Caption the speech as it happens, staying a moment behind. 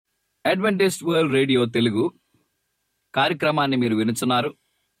Adventist World Radio Telugu కార్యక్రమాన్ని మీరు వినుచున్నారు.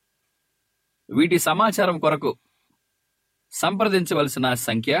 వీటి సమాచారం కొరకు సంప్రదించవలసిన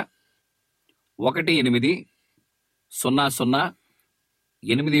సంఖ్య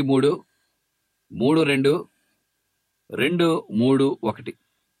 1-800-83-32-231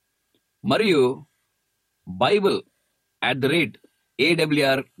 మరియు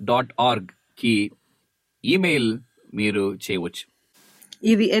bible@awr.org కి ఈమెయిల్ మీరు చేయవచ్చు.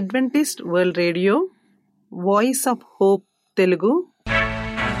 ఇది Adventist World radio voice of hope Telugu.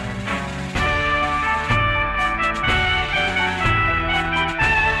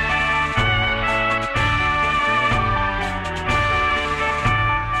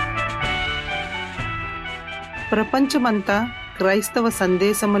 ప్రపంచమంతా క్రైస్తవ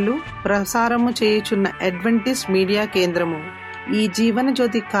సందేశములు ప్రసారము చేయుచున్న అడ్వెంటిస్ట్ మీడియా కేంద్రము ఈ జీవన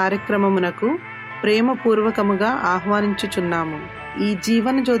జ్యోతి కార్యక్రమమునకు ప్రేమపూర్వకముగా ఆహ్వానించుచున్నాము. ఈ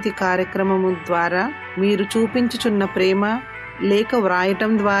జీవన జ్యోతి కార్యక్రమము ద్వారా మీరు చూపించుచున్న ప్రేమ లేఖ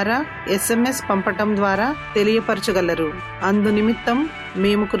వ్రాయటం ద్వారా, SMS పంపటం ద్వారా తెలియపరచగలరు. అందు నిమిత్తం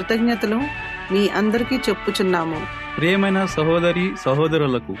మేము కృతజ్ఞతలు మీ అందరికీ చెప్పుచున్నాము. ప్రియమైన సహోదరి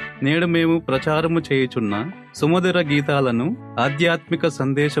సహోదరులకు, నేడు మేము ప్రచారము చేయుచున్న సుమధుర గీతాలను, ఆధ్యాత్మిక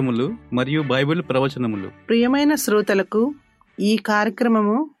సందేశములు మరియు బైబిల్ ప్రవచనములు ప్రియమైన శ్రోతలకు ఈ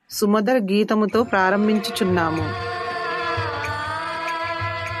కార్యక్రమము సుమధుర గీతముతో ప్రారంభించుచున్నాము.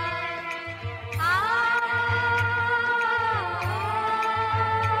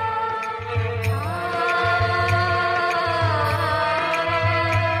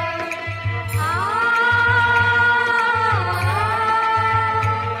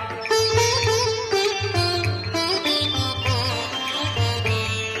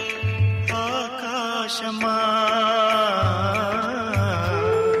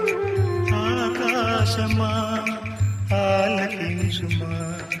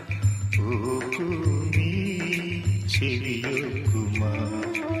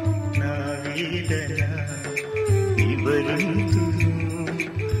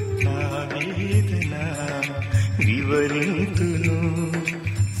 వివరింతును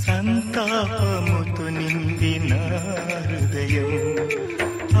సంతాపముతో నిండిన హృదయం.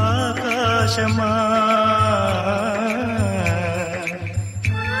 ఆకాశమా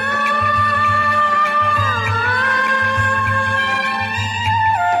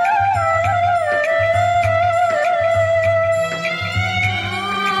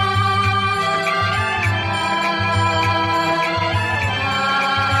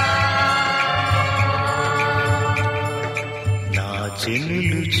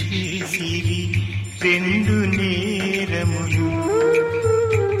జనులు చేసిరి రెండు నేరములు,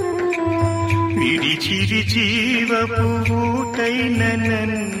 విడిచిరి జీవపు ఊటైన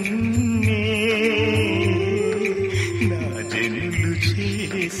నన్నే. నా జనులు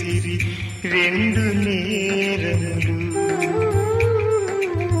చేసిరి రెండు నేరములు,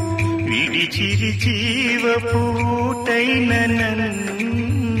 విడిచిరి జీవపు ఊటైన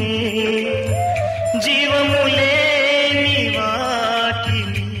నన్నే. జీవములే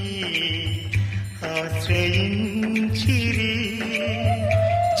ఆశ్రయించిరి,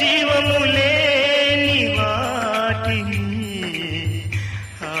 జీవములేని వాటిని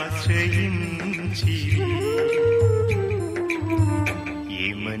ఆశ్రయించిరి.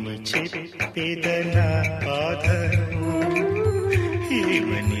 ఏమని చెప్పేదనా బాధను,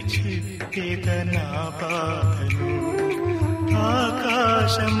 ఏమని చెప్పేదనా బాధను.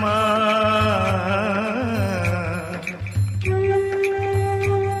 ఆకాశమా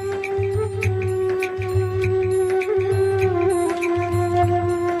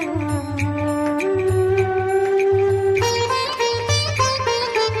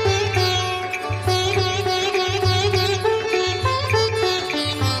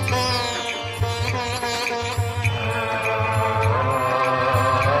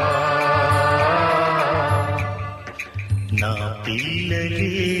నా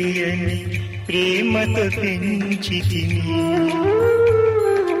పిల్లలే అని ప్రేమతో పెంచితిని,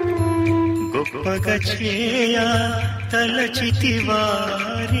 గొప్పగా చేయ తలచితి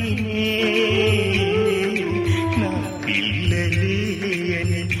వారినే. నా పిల్లలే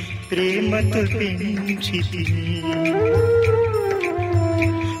అని ప్రేమతో పెంచితిని,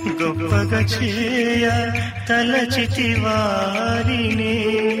 గొప్పగా చేయ తలచితి వారినే.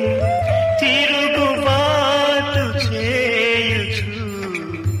 తిరుగుబాటు చేయుచు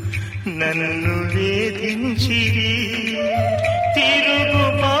నన్ను వేధించిరి,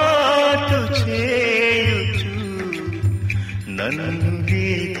 తిరుగుబాటు చేయుచు నన్ను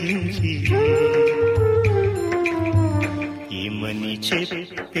వేధించిరి. ఏమని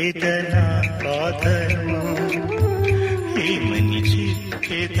చెప్పేదనా బాధను, ఏమని చెప్పి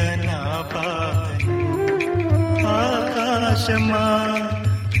తీర్చెదనా బాధను. ఆకాశమా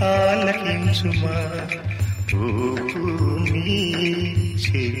ఆలకించుమా, ఓ భూమి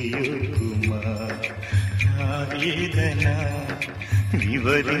చెయ్యుమా. నా వేదన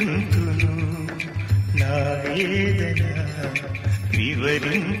వివరింతును, నా వేదన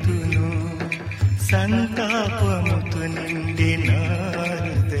వివరింతును. సంతాపముతో నిండి నా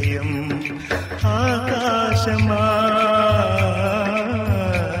హృదయం. ఆకాశమా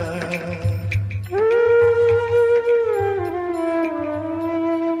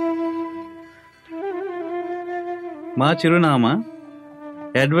మా చిరునామా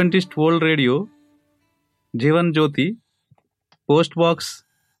Adventist World radio, Jeevan Jyoti, post box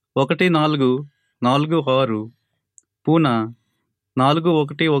 1446, Poona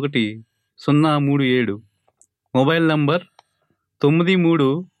 411037. Mobile number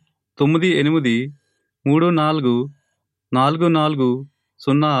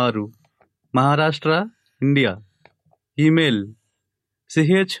 9398344406, Maharashtra, India. Email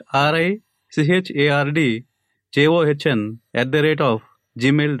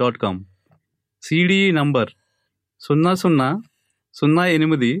CHRICHARDJOHN@gmail.com. CDE number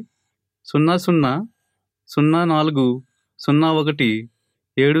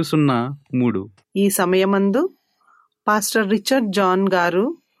 00000040017003. ఈ సమయమందు పాస్టర్ రిచర్డ్ జాన్ గారు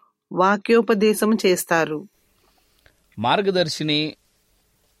వాక్యోపదేశం చేస్తారు. మార్గదర్శిని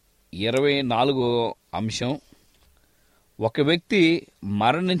 24వ అంశం, ఒక వ్యక్తి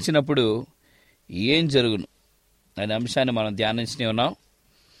మరణించినప్పుడు ఏం జరుగును అనే అంశాన్ని మనం ధ్యానించనే ఉన్నాం.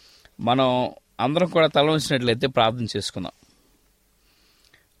 మనం అందరం కూడా తల ఉంచినట్లయితే ప్రార్థన చేసుకుందాం.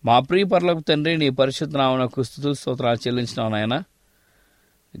 మా ప్రియ పరలోకపు తండ్రి, నీ పరిశుద్ధ నామమునకు స్తుతులు స్తోత్రాలు చెల్లించినాం నాయన.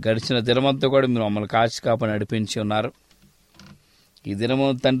 గడిచిన దినమంతా కూడా మీరు మమ్మల్ని కాచి కాపాడి నడిపించి ఉన్నారు. ఈ దినము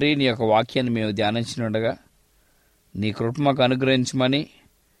తండ్రి, నీ యొక్క వాక్యాన్ని మేము ధ్యానించినగా నీ కృప మాకు అనుగ్రహించమని,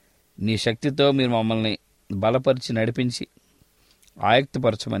 నీ శక్తితో మీరు మమ్మల్ని బలపరిచి నడిపించి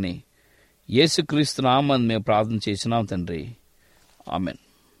ఆయుక్తపరచమని యేసుక్రీస్తు నామమున మేము ప్రార్థన చేసినాం తండ్రి, ఆమెన్.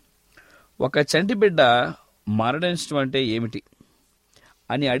 ఒక చంటి బిడ్డ మరణించడం అంటే ఏమిటి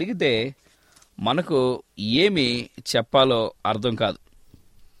అని అడిగితే మనకు ఏమి చెప్పాలో అర్థం కాదు.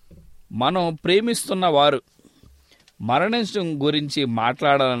 మనం ప్రేమిస్తున్న వారు మరణించడం గురించి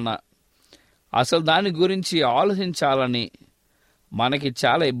మాట్లాడాలన్నా, అసలు దాని గురించి ఆలోచించాలని మనకి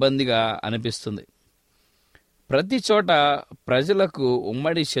చాలా ఇబ్బందిగా అనిపిస్తుంది. ప్రతి చోట ప్రజలకు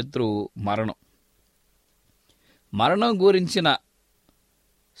ఉమ్మడి శత్రువు మరణం. మరణం గురించిన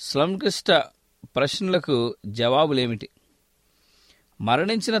సంక్లిష్ట ప్రశ్నలకు జవాబులేమిటి?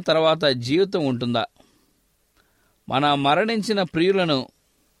 మరణించిన తర్వాత జీవితం ఉంటుందా? మన మరణించిన ప్రియులను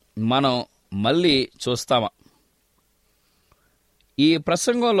మనం మళ్ళీ చూస్తామా? ఈ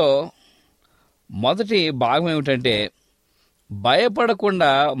ప్రసంగంలో మొదటి భాగం ఏమిటంటే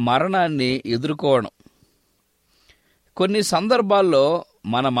భయపడకుండా మరణాన్ని ఎదుర్కోవడం. కొన్ని సందర్భాల్లో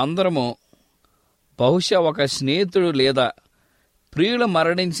మనమందరము బహుశా ఒక స్నేహితుడు లేదా ప్రియులు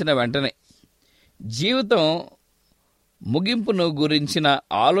మరణించిన వెంటనే జీవితం ముగింపును గురించిన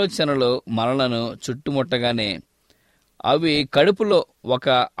ఆలోచనలు మనలను చుట్టుముట్టగానే అవి కడుపులో ఒక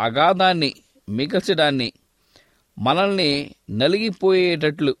అగాధాన్ని మిగల్చడాన్ని, మనల్ని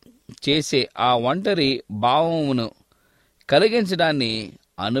నలిగిపోయేటట్లు చేసే ఆ ఒంటరి భావమును కలిగించడాన్ని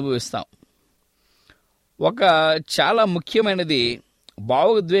అనుభవిస్తాం. ఒక చాలా ముఖ్యమైనది,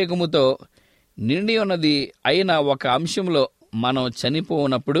 భావోద్వేగముతో నిండి ఉన్నది అయిన ఒక అంశంలో మనం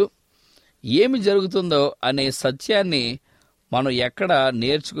చనిపోయినప్పుడు ఏమి జరుగుతుందో అనే సత్యాన్ని మనం ఎక్కడ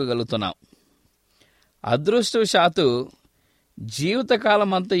నేర్చుకోగలుగుతున్నాం? అదృష్టవశాత్తు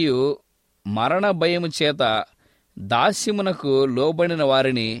జీవితకాలమంతయు మరణ భయము చేత దాస్యమునకు లోబడిన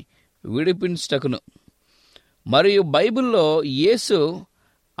వారిని విడిపించుటకును, మరియు బైబిల్లో యేసు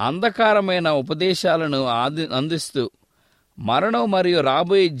అంధకారమైన ఉపదేశాలను అందిస్తూ మరణం మరియు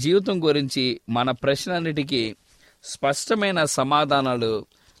రాబోయే జీవితం గురించి మన ప్రశ్నలన్నిటికీ స్పష్టమైన సమాధానాలు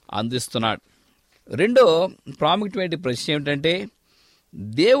అందిస్తున్నాడు. రెండో ప్రాముఖ్యమైన ప్రశ్న ఏమిటంటే,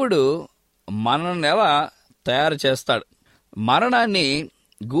 దేవుడు మనల్ని ఎలా తయారు చేస్తాడు? మరణాన్ని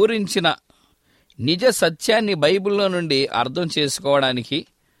గురించిన నిజ సత్యాన్ని బైబిల్లో నుండి అర్థం చేసుకోవడానికి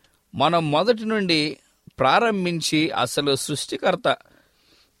మనం మొదటి నుండి ప్రారంభించి అసలు సృష్టికర్త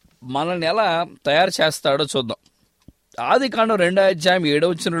మనల్ని ఎలా తయారు చేస్తాడో చూద్దాం. ఆదికాండం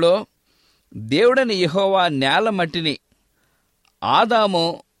 2:7 దేవుడని యెహోవా నేల మట్టిని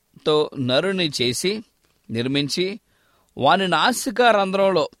ఆదాముతో నరుని చేసి నిర్మించి వాని నాసిక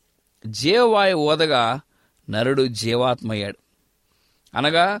రంధ్రంలో జీవవాయు ఊదగా నరుడు జీవాత్మయ్యాడు.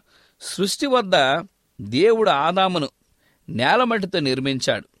 అనగా సృష్టి వద్ద దేవుడు ఆదామును నేలమట్టితో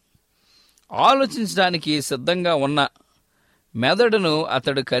నిర్మించాడు. ఆలోచించడానికి సిద్ధంగా ఉన్న మెదడును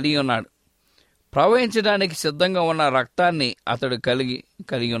అతడు కలిగి ఉన్నాడు. ప్రవహించడానికి సిద్ధంగా ఉన్న రక్తాన్ని అతడు కలిగి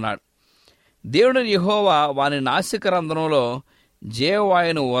ఉన్నాడు. దేవుడు యెహోవా వాని నాసికరంధ్రంలో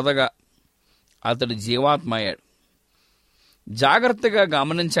జీవవాయువును వదగా అతడు జీవాత్మ అయ్యాడు. జాగ్రత్తగా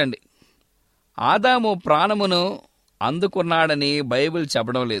గమనించండి, ఆదాము ప్రాణమును అందుకున్నాడని బైబిల్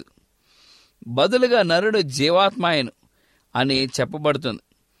చెప్పడం లేదు. బదులుగా నరుడు జీవాత్మాయను అని చెప్పబడుతుంది.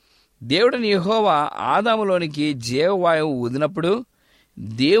 దేవుడిని యెహోవా ఆదాములోనికి జీవవాయువు ఊదినప్పుడు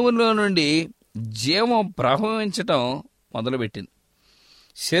దేవునిలో నుండి జీవం ప్రవహించటం మొదలుపెట్టింది.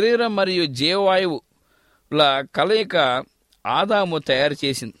 శరీరం మరియు జీవవాయువుల కలయిక ఆదాము తయారు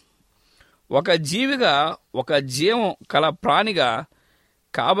చేసింది. ఒక జీవిగా, ఒక జీవం కల ప్రాణిగా.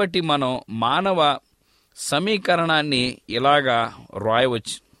 కాబట్టి మనం మానవ సమీకరణాన్ని ఇలాగా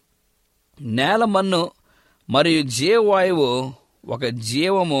రాయవచ్చు: నేల, మన్ను మరియు జీవవాయువు ఒక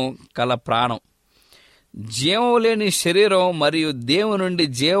జీవము కల ప్రాణం. జీవం లేని శరీరం మరియు దేవుని నుండి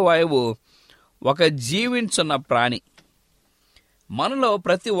జీవవాయువు ఒక జీవించున్న ప్రాణి. మనలో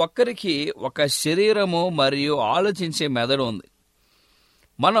ప్రతి ఒక్కరికి ఒక శరీరము మరియు ఆలోచించే మెదడు ఉంది.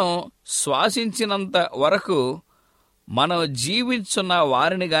 మనం శ్వాసించినంత వరకు మనం జీవించున్న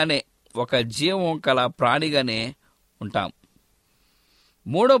వారినిగానే, ఒక జీవం కల ప్రాణిగానే ఉంటాం.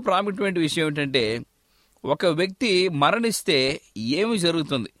 మూడో ప్రాముఖ్యమైన విషయం ఏంటంటే, ఒక వ్యక్తి మరణిస్తే ఏమి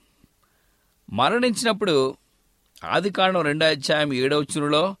జరుగుతుంది? మరణించినప్పుడు ఆదికాండం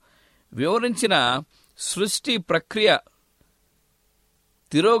 2:7 వివరించిన సృష్టి ప్రక్రియ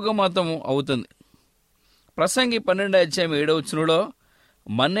తిరోగమతం అవుతుంది. ప్రసంగి 12:7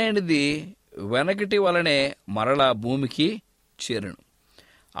 మన్నైనది వెనకటి వలనే మరలా భూమికి చేరును.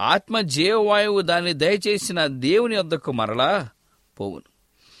 ఆత్మ జీవవాయువు దాన్ని దయచేసిన దేవుని వద్దకు మరలా పోవును.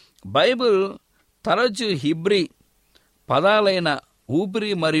 బైబిల్ తరచు హిబ్రీ పదాలైన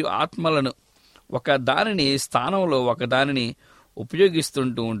ఊపిరి మరియు ఆత్మలను ఒక దానిని స్థానంలో ఒక దానిని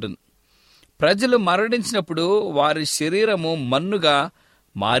ఉపయోగిస్తుంటూ ఉంటుంది. ప్రజలు మరణించినప్పుడు వారి శరీరము మన్నుగా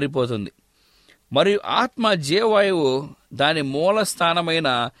మారిపోతుంది మరియు ఆత్మ జీవవాయువు దాని మూల స్థానమైన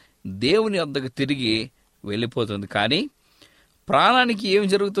దేవుని వద్దకు తిరిగి వెళ్ళిపోతుంది. కానీ ప్రాణానికి ఏమి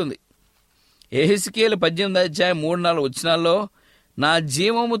జరుగుతుంది? యెహెజ్కేలు 18:3-4 నా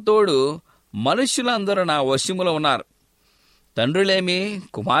జీవము తోడు మనుష్యులందరూ నా వశములో ఉన్నారు. తండ్రులేమి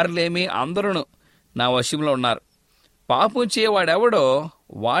కుమారులేమి అందరూ నా వశంలో ఉన్నారు. పాపం చేయవాడెవడో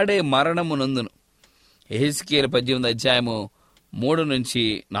వాడే మరణము నొందును. యెహెజ్కేలు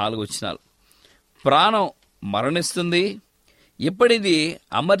 18:3-4 ప్రాణం మరణిస్తుంది. ఇప్పటిది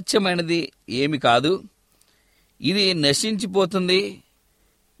అమర్త్యమైనది ఏమి కాదు, ఇది నశించిపోతుంది.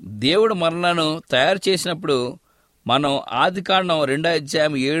 దేవుడు మనలను తయారు చేసినప్పుడు మనం ఆదికాండం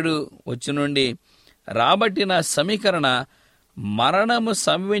 2:7 రాబట్టిన సమీకరణ మరణము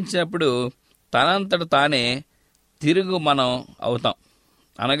సంభవించినప్పుడు తనంతట తానే తిరుగు మనం అవుతాం.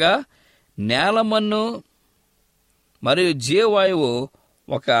 అనగా నేలమన్ను మరియు జీవవాయువు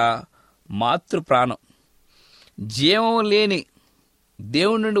ఒక మాతృ ప్రాణం. జీవం లేని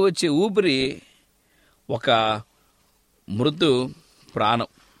దేవుని నుండి వచ్చే ఊపిరి ఒక మృదు ప్రాణం.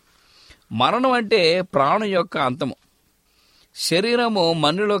 మరణం అంటే ప్రాణం యొక్క అంతము. శరీరము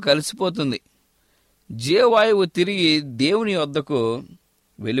మన్నులో కలిసిపోతుంది. జీవవాయువు తిరిగి దేవుని వద్దకు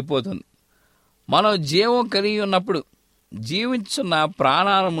వెళ్ళిపోతుంది. మనం జీవం కలిగి ఉన్నప్పుడు జీవించున్న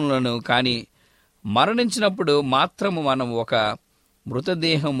ప్రాణాలను, కానీ మరణించినప్పుడు మాత్రము మనం ఒక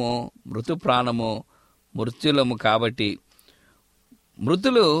మృతదేహము, మృతు ప్రాణము, మృత్యులము. కాబట్టి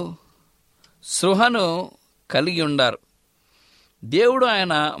మృతులు సృహను కలిగి ఉండారు. దేవుడు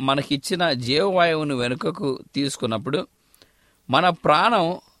ఆయన మనకిచ్చిన జీవవాయువును వెనుకకు తీసుకున్నప్పుడు మన ప్రాణం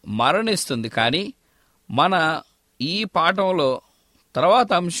మరణిస్తుంది. కానీ మన ఈ పాఠంలో తర్వాత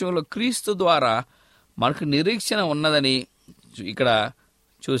అంశంలో క్రీస్తు ద్వారా మనకు నిరీక్షణ ఉన్నదని ఇక్కడ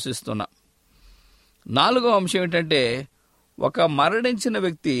సూచిస్తున్నాం. 4వ అంశం ఏంటంటే, ఒక మరణించిన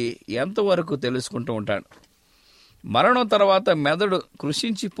వ్యక్తి ఎంతవరకు తెలుసుకుంటూ ఉంటాడు. మరణం తర్వాత మెదడు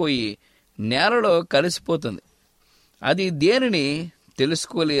కృషించిపోయి నేలలో కలిసిపోతుంది. అది దేనిని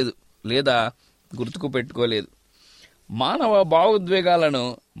తెలుసుకోలేదు లేదా గుర్తుకు పెట్టుకోలేదు. మానవ భావోద్వేగాలను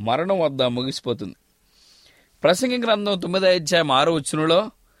మరణం వద్ద ముగిసిపోతుంది. ప్రసంగి గ్రంథం 9:6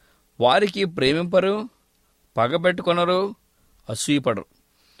 వారికి ప్రేమింపరు, పగబెట్టుకొనరు, అసూయపడరు.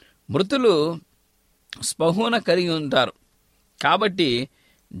 మృతులు స్పహూన కలిగి ఉంటారు. కాబట్టి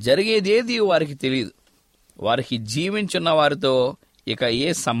జరిగేదేది వారికి తెలియదు. వారికి జీవించున్న వారితో ఇక ఏ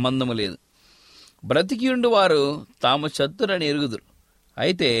సంబంధము లేదు. బ్రతికి ఉండి వారు తాము చత్తురని ఎరుగుదురు,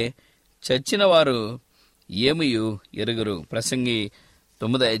 అయితే చచ్చిన వారు ఏమియు ఎరుగురు. ప్రసంగి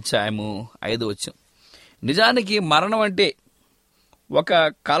 9:5 నిజానికి మరణం అంటే ఒక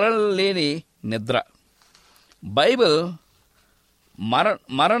కలలేని నిద్ర. బైబిల్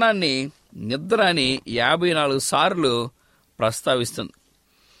మరణాన్ని నిద్ర అని 54 సార్లు ప్రస్తావిస్తుంది.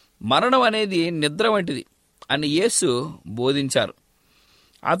 మరణం అనేది నిద్ర వంటిది అని యేసు బోధించారు.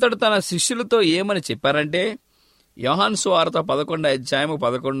 అతడు తన శిష్యులతో ఏమని చెప్పారంటే, యోహాను సువార్త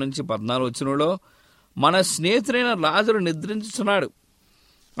 11:11-14 మన స్నేహితుడైన లాజరు నిద్రించుచున్నాడు,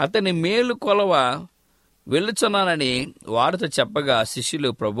 అతని మేలు కొలవ వెళ్ళుచున్నానని వారితో చెప్పగా శిష్యులు,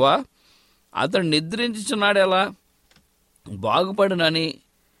 ప్రభువా, అతడు నిద్రించుచున్నాడు, ఎలా బాగుపడునని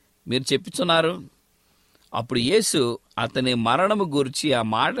మీరు చెప్పుచున్నారు? అప్పుడు యేసు అతని మరణము గురించి ఆ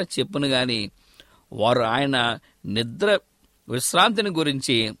మాట చెప్పును గాని వారు ఆయన నిద్ర విశ్రాంతిని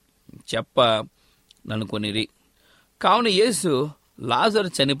గురించి చెప్పననుకొనిరి. కావున యేసు లాజరు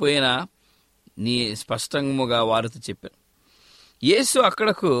చనిపోయిన నీ స్పష్టముగా వారితో చెప్పాను. యేసు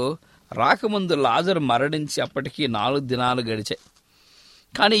అక్కడకు రాకముందు లాజరు మరణించి అప్పటికి 4 దినాలు గడిచాయి.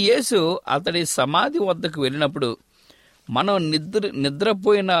 కానీ యేసు అతడి సమాధి వద్దకు వెళ్ళినప్పుడు మనం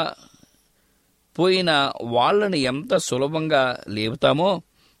నిద్రపోయిన వాళ్ళని ఎంత సులభంగా లేపుతామో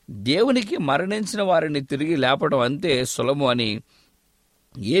దేవునికి మరణించిన వారిని తిరిగి లేపడం అంతే సులభం అని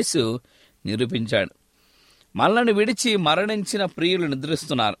యేసు నిరూపించాడు. మనల్ని విడిచి మరణించిన ప్రియులు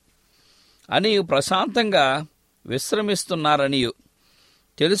నిద్రిస్తున్నారు అని, ప్రశాంతంగా విశ్రమిస్తున్నారని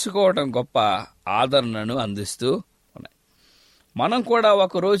తెలుసుకోవటం గొప్ప ఆదరణను అందిస్తూ ఉన్నాయి. మనం కూడా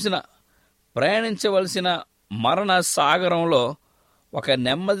ఒక రోజున ప్రయాణించవలసిన మరణ సాగరంలో ఒక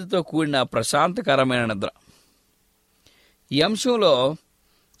నెమ్మదితో కూడిన ప్రశాంతకరమైన నిద్ర. ఈ అంశంలో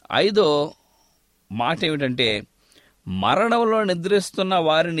 5వ మాట ఏమిటంటే, మరణంలో నిద్రిస్తున్న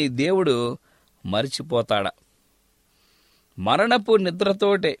వారిని దేవుడు మరిచిపోతాడా? మరణపు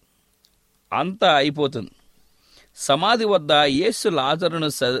నిద్రతోటే అంతా అయిపోతుంది. సమాధి వద్ద యేసు లాజరును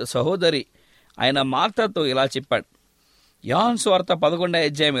సహోదరి ఆయన మార్తతో ఇలా చెప్పాడు. యోహాను సువార్త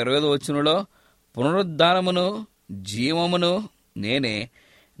 11:25 పునరుద్ధానమును జీవమును నేనే,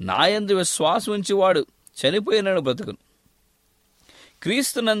 నాయందు విశ్వాసం ఉంచువాడు చనిపోయినను బ్రతుకును.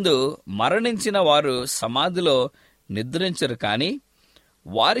 క్రీస్తునందు మరణించిన వారు సమాధిలో నిద్రించరు, కానీ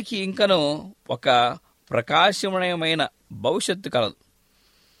వారికి ఇంకనూ ఒక ప్రకాశమయమైన భవిష్యత్తు కలదు.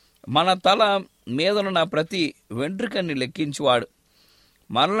 మన తల మీదనున్న ప్రతి వెంట్రుకని లెక్కించువాడు,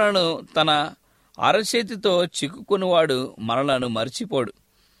 మనలను తన అరచేతితో చిక్కుకునివాడు మనలను మర్చిపోడు.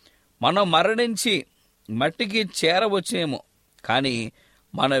 మనం మరణించి మట్టికి చేరవచ్చేమో, కానీ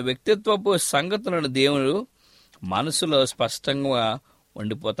మన వ్యక్తిత్వపు సంగతులను దేవుడు మనసులో స్పష్టంగా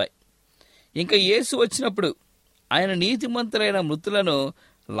ఉండిపోతాయి. ఇంకా యేసు వచ్చినప్పుడు ఆయన నీతిమంతులైన మృతులను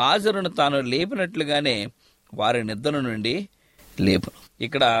లాజరును తాను లేపినట్లుగానే వారి నిద్ర నుండి లేపును.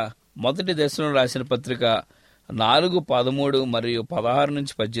 ఇక్కడ 1 దశలోనికి రాసిన పత్రిక 4:13 మరియు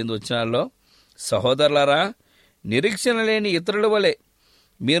 16-18 సహోదరులారా, నిరీక్షణ లేని ఇతరుల వలె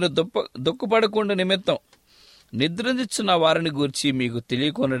మీరు దుఃఖపడకుండా నిమిత్తం నిద్రించుచున్న వారిని గూర్చి మీకు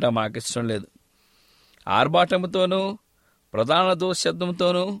తెలియకొనడం మాకిష్టం లేదు. ఆర్భాటముతోనూ ప్రధాన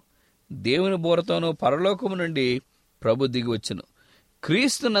దోషశబ్దంతోనూ దేవుని బోరతోనూ పరలోకము నుండి ప్రభు దిగి వచ్చును.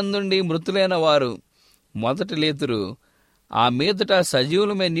 క్రీస్తు నందుండి మృతులైన వారు మొదట లేతురు. ఆ మీదట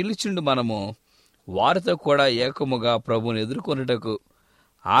సజీవులమే నిలిచిండు మనము వారితో కూడా ఏకముగా ప్రభువుని ఎదుర్కొనుటకు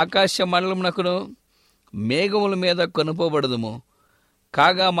ఆకాశ మండలమునకును మేఘముల మీద కొనుపోబడదుము.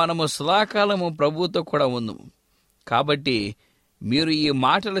 కాగా మనము సదాకాలము ప్రభువుతో కూడా ఉందుము. కాబట్టి మీరు ఈ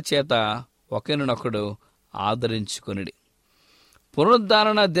మాటల చేత ఒకరినొకడు ఆదరించుకొనిడి.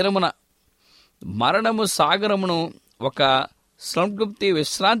 పునరుద్ధరణ దినమున మరణము సాగరమును ఒక సంతృప్తి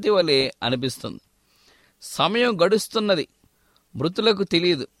విశ్రాంతి వలె అనిపిస్తుంది. సమయం గడుస్తున్నది, మృతులకు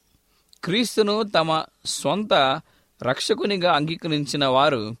తెలియదు. క్రీస్తును తమ సొంత రక్షకునిగా అంగీకరించిన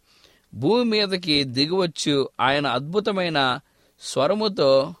వారు భూమి మీదకి దిగివచ్చు ఆయన అద్భుతమైన స్వరముతో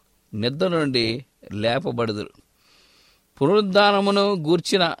నిద్ర నుండి లేపబడుదురు. పునరుద్ధానమును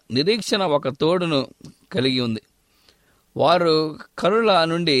గూర్చిన నిరీక్షణ ఒక తోడును కలిగి ఉంది. వారు కనుల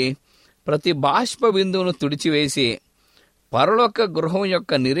నుండి ప్రతి బాష్ప బిందువును తుడిచివేసి పరలోక గృహం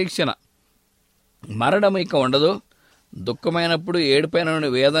యొక్క నిరీక్షణ, మరణం ఇక ఉండదు, దుఃఖమైనప్పుడు ఏడుపైన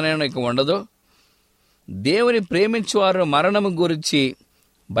వేదన ఇక ఉండదు. దేవుని ప్రేమించేవారు మరణము గురించి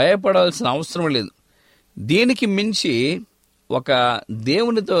భయపడాల్సిన అవసరం లేదు. దీనికి మించి ఒక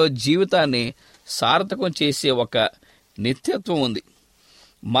దేవునితో జీవితాన్ని సార్థకం చేసే ఒక నిత్యత్వం ఉంది.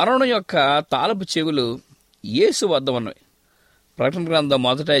 మరణం యొక్క తాళపు చెవులు యేసు వద్ద ఉన్నవి. ప్రకటన గ్రంథం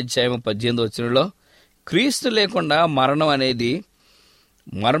 1:18 క్రీస్తు లేకుండా మరణం అనేది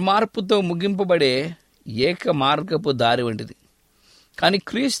మర్మార్పుతో ముగింపబడే ఏక మార్గపు దారి వంటిది. కానీ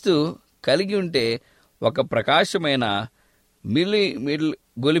క్రీస్తు కలిగి ఉంటే ఒక ప్రకాశమైన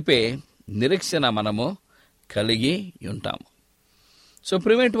గొలిపే నిరీక్షణ మనము కలిగి ఉంటాము. సో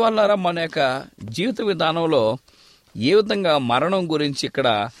ప్రివేట్ వాళ్ళారా, మన యొక్క జీవిత విధానంలో ఏ విధంగా మరణం గురించి ఇక్కడ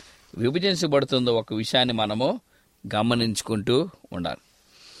విభజించబడుతుందో ఒక విషయాన్ని మనము గమనించుకుంటూ ఉండాలి.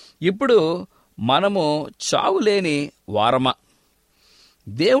 ఇప్పుడు మనము చావులేని వారమా?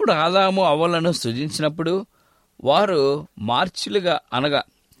 దేవుడు ఆదాము అవ్వలను సృజించినప్పుడు వారు మార్చులుగా అనగా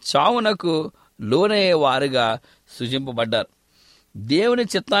చావునకు లోనయ్యే వారుగా సృజింపబడ్డారు. దేవుని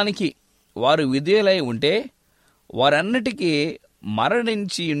చిత్తానికి వారు విధేయులై ఉంటే వారన్నిటికీ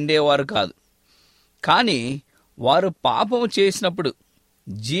మరణించి ఉండేవారు కాదు. కానీ వారు పాపము చేసినప్పుడు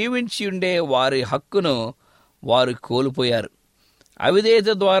జీవించి ఉండే వారి హక్కును వారు కోల్పోయారు. అవిధేయత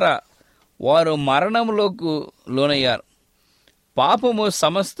ద్వారా వారు మరణంలోకి లోనయ్యారు. పాపము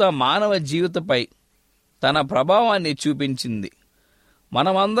సమస్త మానవ జీవితపై తన ప్రభావాన్ని చూపించింది.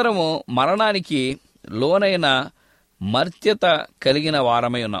 మనమందరము మరణానికి లోనైన మర్త్యత కలిగిన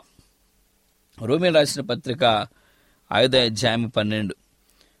వారమై ఉన్నాం. రోమీయులకు రాసిన పత్రిక 5:12.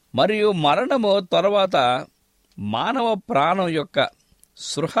 మరియు మరణము తరువాత మానవ ప్రాణం యొక్క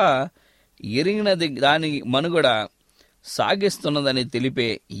సృహ ఎరిగినది దాని మనుగడ సాగిస్తున్నదని తెలిపే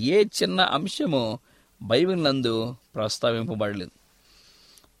ఏ చిన్న అంశము బైబిల్ నందు ప్రస్తావింపబడలేదు.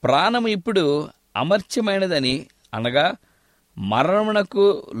 ప్రాణము ఇప్పుడు అమర్త్యమైనదని అనగా మరణమునకు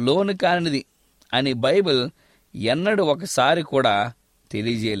లోను కానిది అని బైబిల్ ఎన్నడూ ఒకసారి కూడా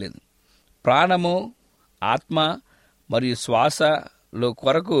తెలియజేయలేదు. ప్రాణము, ఆత్మ మరియు శ్వాసలో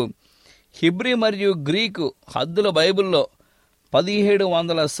కొరకు హిబ్రీ మరియు గ్రీకు హద్దుల బైబిల్లో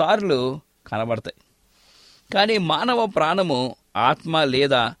 1700 సార్లు కనబడతాయి. కానీ మానవ ప్రాణము, ఆత్మ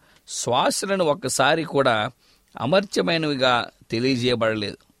లేదా శ్వాసలను ఒక్కసారి కూడా అమర్త్యమైనవిగా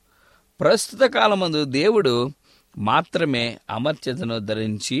తెలియజేయబడలేదు. ప్రస్తుత కాలమందు దేవుడు మాత్రమే అమర్త్యతను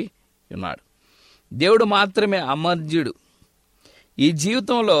ధరించి ఉన్నాడు. దేవుడు మాత్రమే అమర్త్యుడు. ఈ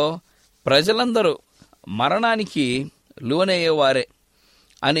జీవితంలో ప్రజలందరూ మరణానికి లోనయ్యేవారే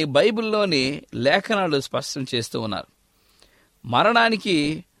అని బైబిల్లోని లేఖనాలు స్పష్టం చేస్తూ ఉన్నారు. మరణానికి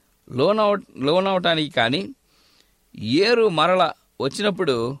లోనవటానికి కానీ ఏరు మరల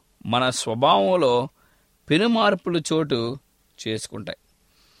వచ్చినప్పుడు మన స్వభావంలో పెనుమార్పులు చోటు చేసుకుంటాయి.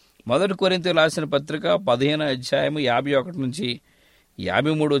 1 కొరింథీయులకు రాసిన పత్రిక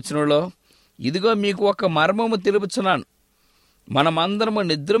 15:51-53 ఇదిగో మీకు ఒక మర్మము తెలుపుచున్నాను. మనమందరము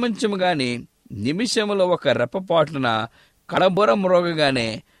నిద్రమించము గాని నిమిషములో ఒక రెప్పపాటున కడబోర మ్రోగగానే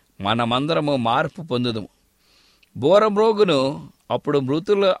మనమందరము మార్పు పొందుదుము. బోరమ్రోగును, అప్పుడు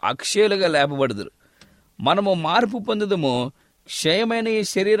మృతులు అక్షయులుగా లేపబడుదురు. మనము మార్పు పొందుదము. క్షయమైన ఈ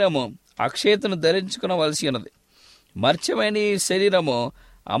శరీరము అక్షయతను ధరించుకునవలసి ఉన్నది. మర్త్యమైన ఈ శరీరము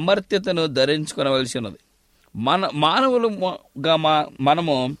అమర్త్యతను ధరించుకునవలసి ఉన్నది. మానవులుగా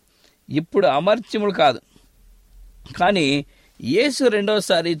మనము ఇప్పుడు అమర్త్యములు కాదు. కానీ యేసు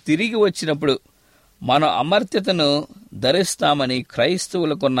రెండోసారి తిరిగి వచ్చినప్పుడు మనం అమర్త్యతను ధరిస్తామని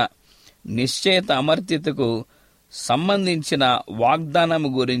క్రైస్తవులకున్న నిశ్చయిత అమర్త్యతకు సంబంధించిన వాగ్దానము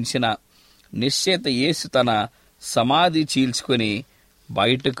గురించిన నిశ్చయిత యేసు తన సమాధి చీల్చుకొని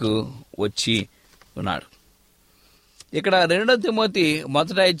బయటకు వచ్చి ఉన్నాడు. ఇక్కడ 2 తిమోతి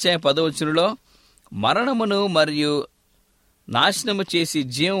 1:10 మరణమును మరియు నాశనము చేసి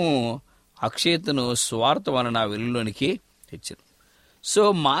జీవము అక్షయతను స్వార్థ వలన వెలుగులోనికి తెచ్చారు. సో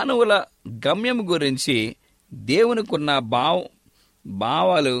మానవుల గమ్యం గురించి దేవునికున్న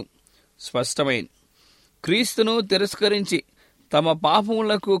భావాలు స్పష్టమైన క్రీస్తును తిరస్కరించి తమ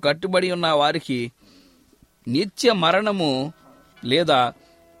పాపములకు కట్టుబడి ఉన్న వారికి నిత్య మరణము లేదా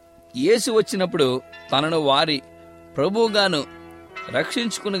యేసు వచ్చినప్పుడు తనను వారి ప్రభువుగాను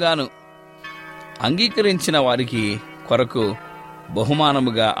రక్షించుకునిగాను అంగీకరించిన వారికి కొరకు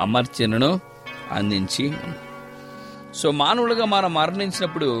బహుమానముగా అమర్త్యను అందించి. సో మానవులుగా మనం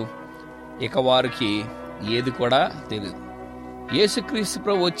మరణించినప్పుడు ఇక వారికి ఏది కూడా తెలియదు. యేసుక్రీస్తు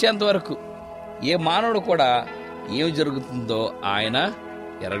ప్రభు వచ్చేంత వరకు ఏ మానవుడు కూడా ఏమి జరుగుతుందో ఆయన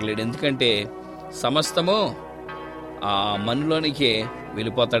ఎరగలేడు. ఎందుకంటే సమస్తము ఆ మనలోనికే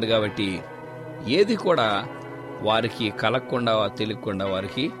వెళ్ళిపోతాడు కాబట్టి ఏది కూడా వారికి కలగకుండా తెలియకుండా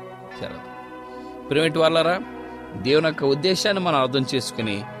వారికి జరగదు. ప్రియమైన వాళ్ళారా, దేవుని యొక్క ఉద్దేశాన్ని మనం అర్థం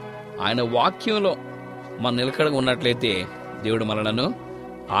చేసుకుని ఆయన వాక్యంలో మనం నిలకడగా ఉన్నట్లయితే దేవుడు మనలను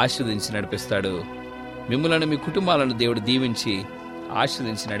ఆశీర్వదించి నడిపిస్తాడు. మిమ్మల్ని మీ కుటుంబాలను దేవుడు దీవించి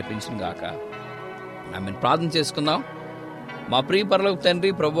ఆశీర్వదించి నడిపించును గాక. ఆమెను ప్రార్థన చేసుకుందాం. మా ప్రియ పరలోక తండ్రి,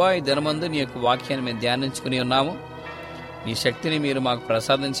 ప్రభువా, ఈ దినమందు నీ యొక్క వాక్యాన్ని మేము ధ్యానించుకుని ఉన్నాము. నీ శక్తిని మీరు మాకు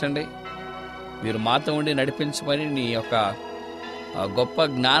ప్రసాదించండి. మీరు మాతో ఉండి నడిపించమని, నీ యొక్క గొప్ప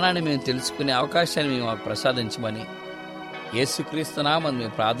జ్ఞానాన్ని మేము తెలుసుకునే అవకాశాన్ని మేము మాకు ప్రసాదించమని యేసుక్రీస్తు నామమున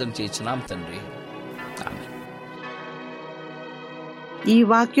మేము ప్రార్థన చేయించున్నాం తండ్రి. ఆమేన్. ఈ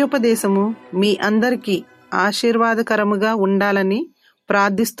వాక్యోపదేశము మీ అందరికీ ఆశీర్వాదకరముగా ఉండాలని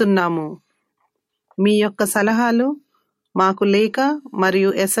ప్రార్థిస్తున్నాము. మీ యొక్క సలహాలు మాకు లేఖ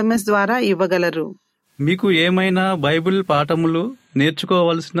మరియు SMS ద్వారా ఇవ్వగలరు. మీకు ఏమైనా బైబిల్ పాఠములు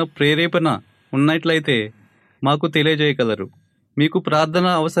నేర్చుకోవలసిన ప్రేరేపణ ఉన్నట్లయితే మాకు తెలియజేయగలరు. మీకు ప్రార్థన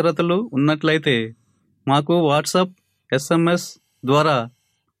అవసరతలు ఉన్నట్లయితే మాకు వాట్సాప్, SMS ద్వారా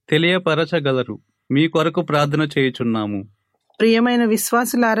తెలియపరచగలరు. మీ కొరకు ప్రార్థన చేయుచున్నాము. ప్రియమైన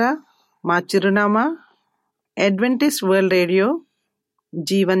విశ్వాసులారా, మా చిరునామా Adventist World radio,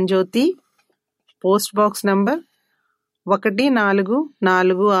 Jeevan Jyoti, post box number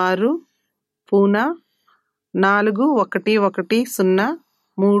 1446, Poona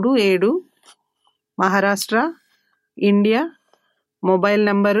 411037, Maharashtra, India. Mobile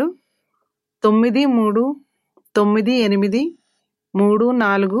number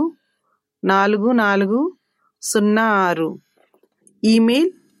 9338344406.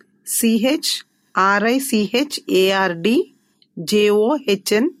 Email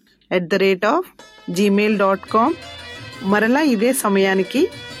richardjohn@gmail.com. మరలా ఇదే సమయానికి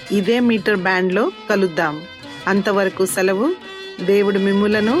ఇదే మీటర్ బ్యాండ్లో కలుద్దాం. అంతవరకు సెలవు. దేవుడు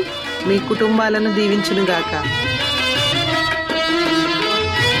మిమ్ములను మీ కుటుంబాలను దీవించునుగాక.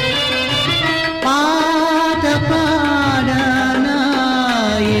 పాట పాడనా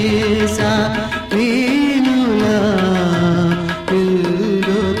యేసా వీణులా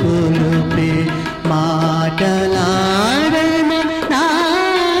పిలుపులుపే మాటలాడన నా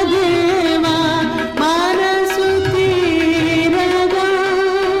దేవా మనసు తీరగా.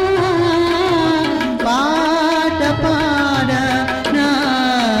 పాట పాడనా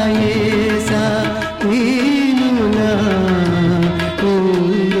యేసా వీణులా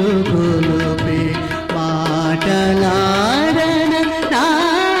పిలుపులుపే మాటలాడన నా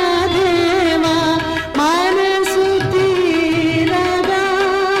దేవా మనసు తీరగా.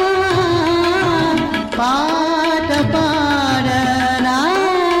 పాట పాడనా.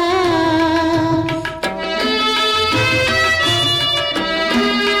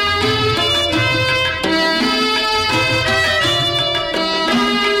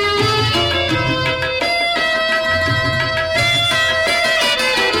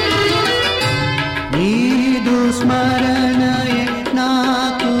 నీదు స్మరణయే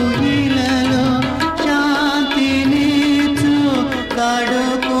నాకు ఇలలో శాంతినిచ్చు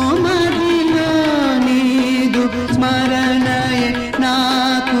కడుపు మదిలో. నీదు స్మరణయే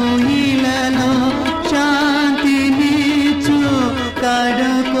నాకు ఇలలో శాంతినిచ్చు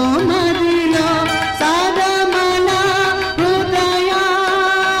కడుపు మదిలో. సదమన హృదయానిలో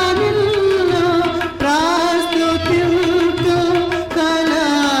ప్రస్తుతింతు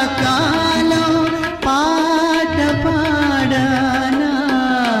కలకాలం. పాట పాడనా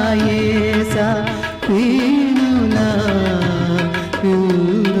యేసా వీణులా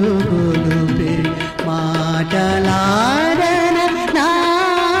పిలుపులుపే మాటలాడన నా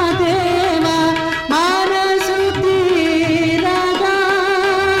దేవా మనసు తీరగా.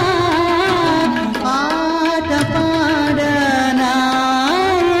 పాట పాడనా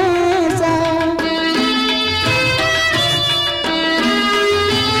యేసా.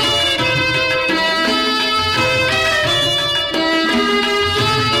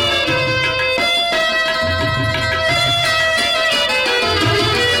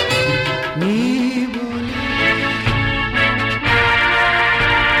 నీవు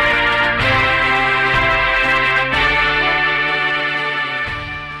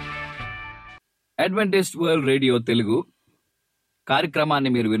అడ్వెంటిస్ట్ వరల్డ్ రేడియో తెలుగు కార్యక్రమాన్ని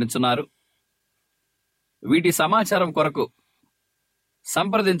మీరు వినుచున్నారు. వీటి సమాచారం కొరకు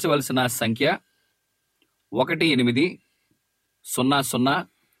సంప్రదించవలసిన సంఖ్య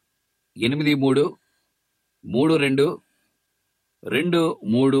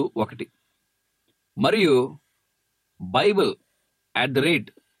 1800833231 మరియు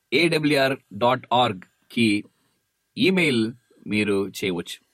bible@awr.org కి ఈమెయిల్ మీరు చేయవచ్చు.